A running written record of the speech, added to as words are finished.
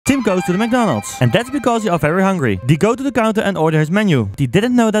Tim goes to the McDonald's. And that's because they are very hungry. They go to the counter and order his menu. They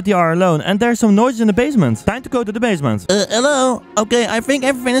didn't know that they are alone and there's some noises in the basement. Time to go to the basement. Hello? Okay, I think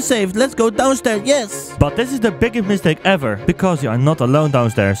everything is safe. Let's go downstairs, yes. But this is the biggest mistake ever. Because you are not alone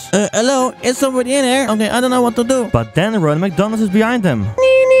downstairs. Hello? Is somebody in here? Okay, I don't know what to do. But then Ronald McDonald is behind them.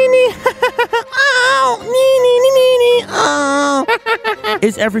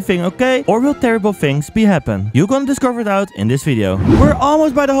 Is everything okay? Or will terrible things be happen? You're gonna discover it out in this video. We're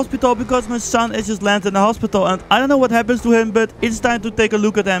almost by the hospital because my son is just landed in the hospital and I don't know what happens to him, but it's time to take a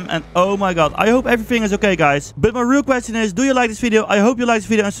look at him and oh my god, I hope everything is okay, guys. But my real question is, do you like this video? I hope you like this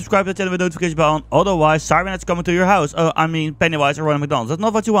video and subscribe to the channel with the notification bell on. Otherwise, Sirenet's coming to your house. I mean Pennywise or Ronald McDonald. That's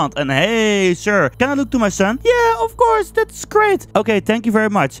not what you want. And hey, sir, can I look to my son? Yeah, of course. That's great. Okay, thank you very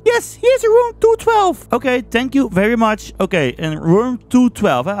much. Yes, here's room 212. Okay, thank you very much. Okay, in room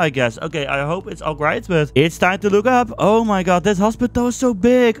 212, I guess. Okay, I hope it's alright, but it's time to look up. Oh my god, this hospital is so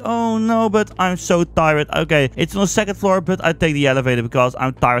big. Oh no, but I'm so tired. Okay, it's on the second floor, but I take the elevator because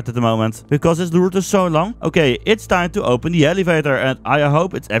I'm tired at the moment. Because this route is so long. Okay, it's time to open the elevator and I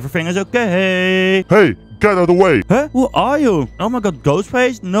hope everything is okay. Hey! Get out of the way! Huh? Who are you? Oh my god,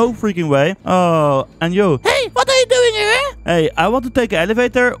 Ghostface? No freaking way. Oh, and you? Hey, what are you doing here? Hey, I want to take an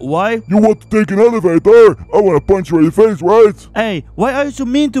elevator. Why? You want to take an elevator? I want to punch you in the face, right? Hey, why are you so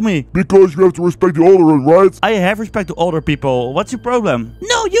mean to me? Because you have to respect the older one, right? I have respect to older people. What's your problem?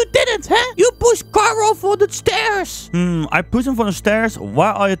 No, you didn't, huh? You pushed Carl for the stairs. I pushed him for the stairs?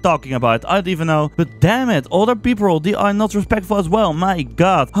 What are you talking about? I don't even know. But damn it, older people, they are not respectful as well. My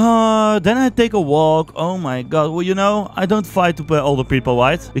god. Then I take a walk. Oh my god. Well, you know, I don't fight to older people,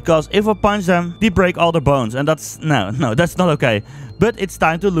 right? Because if I punch them, they break all their bones. And that's... No, that's not okay. But it's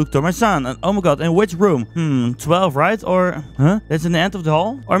time to look to my son. And oh my god, in which room? 12, right? Or, huh? That's in the end of the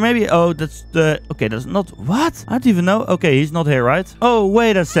hall? Or maybe, oh, that's the... Okay, that's not... What? I don't even know. Okay, he's not here, right? Oh,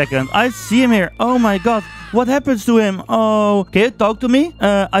 wait a second. I see him here. Oh my god. What happens to him? Oh, can you talk to me?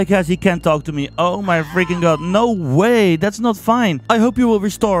 I guess he can't talk to me. Oh my freaking god. No way. That's not fine. I hope you will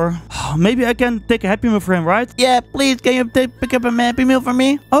restore. Maybe I can take a Happy Meal for him, right? Yeah, please. Can you pick up a Happy Meal for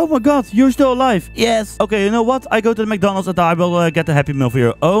me? Oh my god. You're still alive. Yes. Okay, you know what? I go to the McDonald's and I will get a Happy Meal for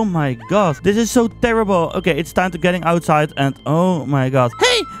you. Oh my god. This is so terrible. Okay, it's time to getting outside and oh my god.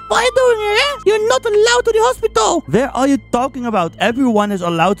 Hey, what are you doing here? You're not allowed to the hospital. Where are you talking about? Everyone is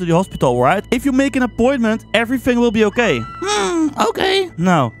allowed to the hospital, right? If you make an appointment, everything will be okay. Okay.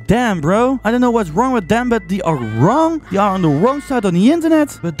 No. Damn, bro. I don't know what's wrong with them, but they are wrong. They are on the wrong side on the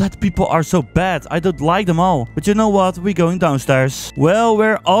internet. But that people are so bad. I don't like them all. But you know what? We're going downstairs. Well,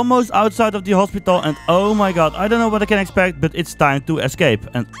 we're almost outside of the hospital. And oh my god, I don't know what I can expect, but it's time to escape.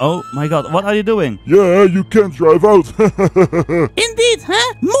 And oh my god, what are you doing? Yeah, you can't drive out. Indeed,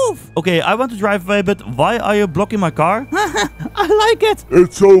 huh? Move. Okay, I want to drive away, but why are you blocking my car? I like it.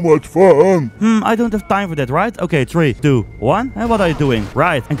 It's so much fun. I don't have time for that, right? Okay, 3, 2, 1. And what are you doing?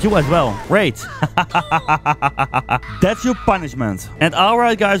 Right, and you as well. Great. That's your punishment. And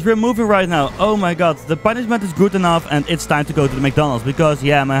alright guys, we're moving right now. Oh my god, the punishment is good enough and it's time to go to the McDonald's because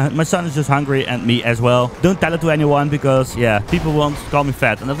yeah, my son is just hungry and me as well. Don't tell it to anyone because yeah, people won't call me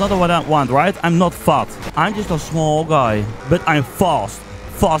fat and that's not what I want, right? I'm not fat. I'm just a small guy, but I'm fast.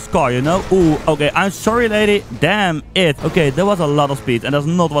 Fast car, you know? Ooh, okay, I'm sorry, lady. Damn it. Okay, there was a lot of speed, and that's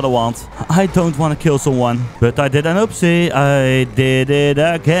not what I want. I don't want to kill someone. But I did an oopsie. I did it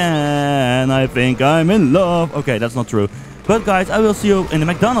again. I think I'm in love. Okay, that's not true. But guys, I will see you in the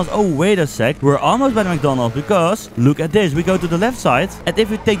McDonald's. Oh, wait a sec. We're almost by the McDonald's because look at this. We go to the left side. And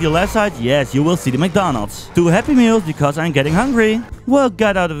if you take the left side, yes, you will see the McDonald's. 2 Happy Meals because I'm getting hungry. Well,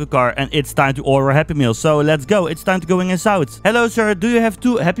 get out of the car and it's time to order a Happy Meal. So let's go. It's time to go inside. Hello, sir. Do you have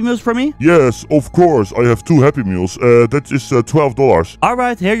 2 Happy Meals for me? Yes, of course. I have 2 Happy Meals. That is $12.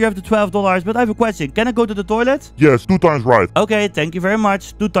 Alright, here you have the $12. But I have a question. Can I go to the toilet? Yes, 2 times right. Okay, thank you very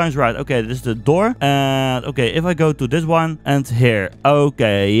much. 2 times right. Okay, this is the door. And okay, if I go to this one and here.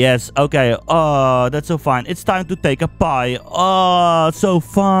 Okay, yes. Okay. Oh, that's so fine. It's time to take a pie. Oh, so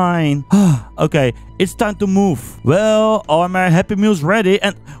fine. Okay. It's time to move. Well, are my Happy Meals ready?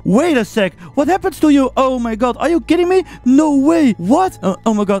 And wait a sec. What happens to you? Oh my god. Are you kidding me? No way. What?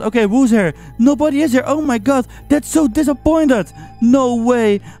 Oh my god. Okay, who's here? Nobody is here. Oh my god. That's so disappointed. No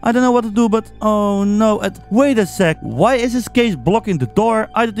way. I don't know what to do, but oh no. Wait a sec. Why is this case blocking the door?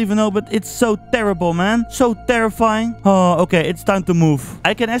 I don't even know, but it's so terrible, man. So terrifying. Oh, okay. It's time to move.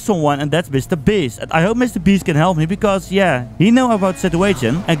 I can ask someone, and that's Mr. Beast. And I hope Mr. Beast can help me because, yeah, he knows about the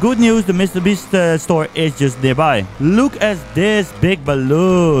situation. And good news, the Mr. Beast store is just nearby. Look at this big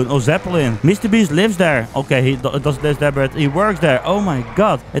balloon or Zeppelin. Mr. Beast lives there. Okay, he doesn't live there, but he works there. Oh my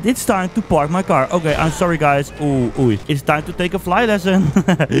god. And it's time to park my car. Okay, I'm sorry, guys. Ooh. It's time to take a flight fly lesson.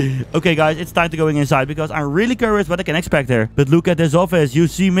 Okay, guys, it's time to going inside because I'm really curious what I can expect here. But look at this office. You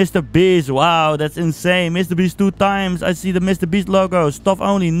see Mr. Beast. Wow, that's insane. Mr. Beast 2 times. I see the Mr. Beast logo. Stuff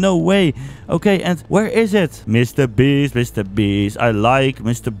only. No way. Okay, and where is it? Mr. Beast, Mr. Beast. I like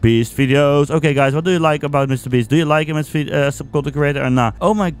Mr. Beast videos. Okay, guys, what do you like about Mr. Beast? Do you like him as subcontent creator or not?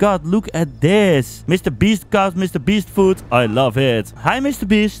 Oh my god, look at this. Mr. Beast cups, Mr. Beast food. I love it. Hi, Mr.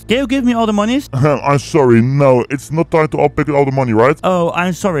 Beast. Can you give me all the monies? I'm sorry, no, it's not time to all pick all the money, right? Oh,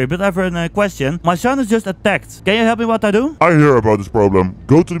 I'm sorry, but I have a question. My son is just attacked. Can you help me what I do? I hear about this problem.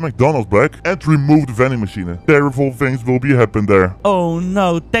 Go to the McDonald's back and remove the vending machine. Terrible things will be happen there. Oh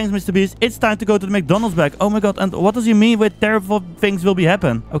no, thanks Mr. Beast. It's time to go to the McDonald's back. Oh my god, and what does he mean with terrible things will be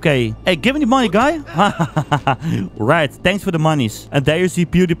happen? Okay. Hey, give me the money, guy. Right, thanks for the monies. And there you see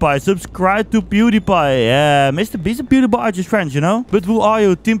PewDiePie. Subscribe to PewDiePie. Yeah, Mr. Beast and PewDiePie are just friends, you know? But who are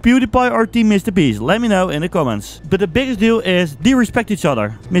you? Team PewDiePie or Team Mr. Beast? Let me know in the comments. But the biggest deal is they respect each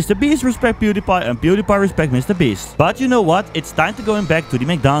other. Mr. Beast respect PewDiePie and PewDiePie respect Mr. Beast. But you know what? It's time to going back to the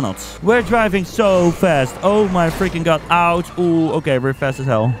McDonald's. We're driving so fast. Oh my freaking god. Ouch. Ooh, okay, we're fast as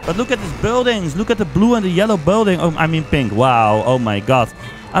hell. But look at these buildings. Look at the blue and the yellow building. Oh, I mean pink. Wow. Oh my god.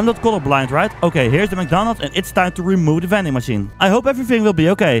 I'm not colorblind, right? Okay, here's the McDonald's and it's time to remove the vending machine. I hope everything will be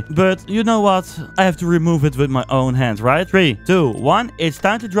okay. But you know what? I have to remove it with my own hands, right? 3, 2, 1. It's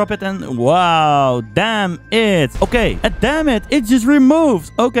time to drop it and wow, damn it. Okay, and damn it, it's just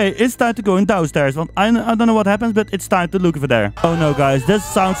removed. Okay, it's time to go in downstairs. Well, I don't know what happens, but it's time to look over there. Oh no, guys, this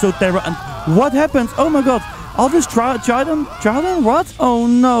sounds so terrible. And what happens? Oh my god. I'll just try them? What? Oh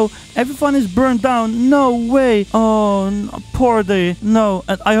no. Everyone is burned down. No way. Oh, no, poor day. No.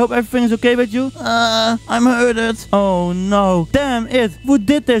 And I hope everything is okay with you. I'm hurted. Oh no. Damn it. Who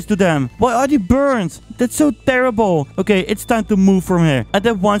did this to them? Why are they burned? That's so terrible. Okay, it's time to move from here. And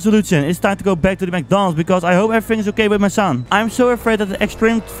then one solution. It's time to go back to the McDonald's because I hope everything is okay with my son. I'm so afraid that the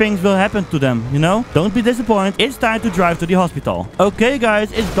extreme things will happen to them, you know? Don't be disappointed. It's time to drive to the hospital. Okay,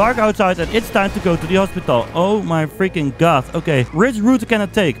 guys, it's dark outside and it's time to go to the hospital. Oh my freaking god. Okay, which route can I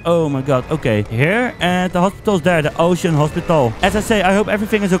take? Oh my god. Okay, here and the hospital's there. The Ocean Hospital. As I say, I hope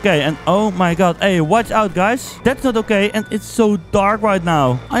everything is okay. And oh my god. Hey, watch out, guys. That's not okay. And it's so dark right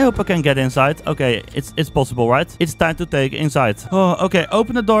now. I hope I can get inside. Okay, it's possible, right? It's time to take inside. Oh, okay.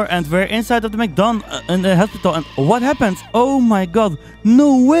 Open the door and we're inside of the McDonald's in the hospital. And what happens? Oh my god.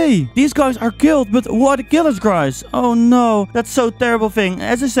 No way. These guys are killed, but who are the killers, guys? Oh no. That's so terrible thing.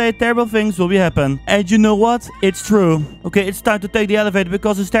 As I say, terrible things will be happen. And you know what? It's true. Okay, it's time to take the elevator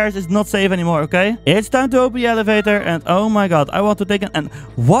because the stairs is not safe anymore, okay? It's time to open the elevator and oh my god, I want to take it. And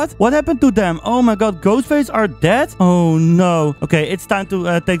what? What happened to them? Oh my god, Ghostface are dead? Oh no. Okay, it's time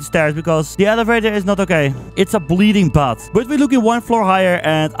to take the stairs because the elevator is not okay. It's a bleeding butt. But we're looking one floor higher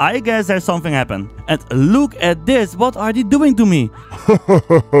and I guess there's something happened. And look at this. What are they doing to me?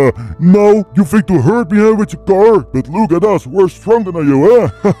 No, you think to hurt me with your car? But look at us, we're stronger than you,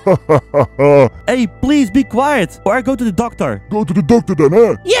 eh? Hey, please be quiet or I go to the doctor. Go to the doctor then,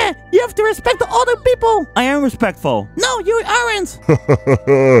 eh? Yeah, you have to respect the other people. I am respectful. No, you aren't.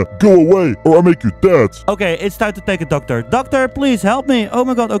 Go away or I'll make you dead. Okay, it's time to take a doctor. Doctor, please help me. Oh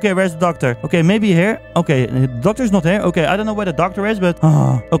my god, okay, where's the doctor? Okay, maybe here. Okay, the doctor's not here. Okay, I don't know where the doctor is, but...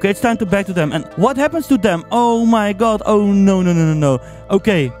 okay, it's time to back to them. And what happens to them? Oh my god. Oh no, no, no, no, no.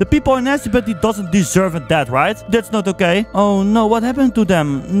 Okay, the people are nasty, but he doesn't deserve a death, right? That's not okay. Oh no, what happened to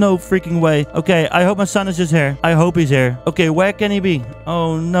them? No freaking way. Okay, I hope my son is just here. I hope he's here. Okay, where can he be?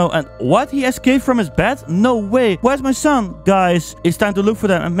 Oh no, and what? He escaped from his bed? No way. Where's my son? Guys, it's time to look for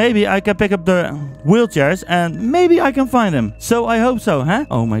them. And maybe I can pick up the wheelchairs and maybe I can find him. So I hope so, huh?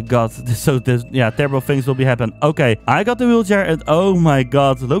 Oh my god. Yeah, terrible things will be happen. Okay, I got the wheelchair and oh my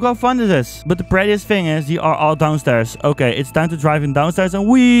god, look how fun this is. But the prettiest thing is they are all downstairs. Okay, it's time to drive in downstairs and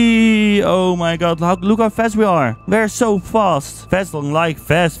wee! Oh my god, look how fast we are. We're so fast. Fast like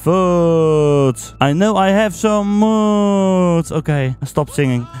fast food. I know I have some moods. Okay, stop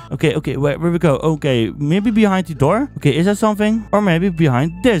singing. Okay, where we go? Okay, maybe behind the door. Okay, is there something? Or maybe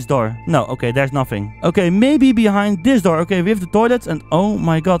behind this door. No, okay, there's nothing. Okay, maybe behind this door. Okay, we have the toilets and oh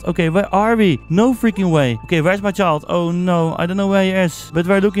my god. Okay, where are we? No freaking way. Okay, where's my child? Oh no, I don't know where he is. But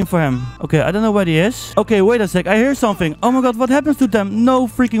we're looking for him. Okay, I don't know where he is. Okay, wait a sec. I hear something. Oh my god, what happens to them? No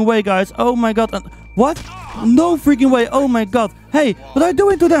freaking way, guys. Oh my god. And what? No freaking way. Oh my god. Hey, what are you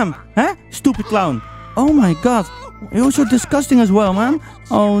doing to them? Huh? Stupid clown. Oh my god. You're so disgusting as well, man.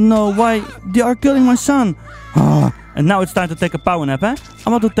 Oh no, why? They are killing my son. And now it's time to take a power nap, huh?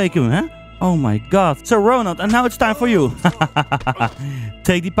 I'm about to take him, huh? Oh my god. So Ronald, and now it's time for you.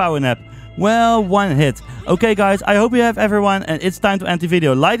 Take the power nap. Well, one hit. Okay, guys, I hope you have everyone, and it's time to end the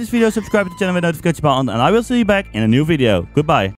video. Like this video, subscribe to the channel with notification bell on, and I will see you back in a new video. Goodbye.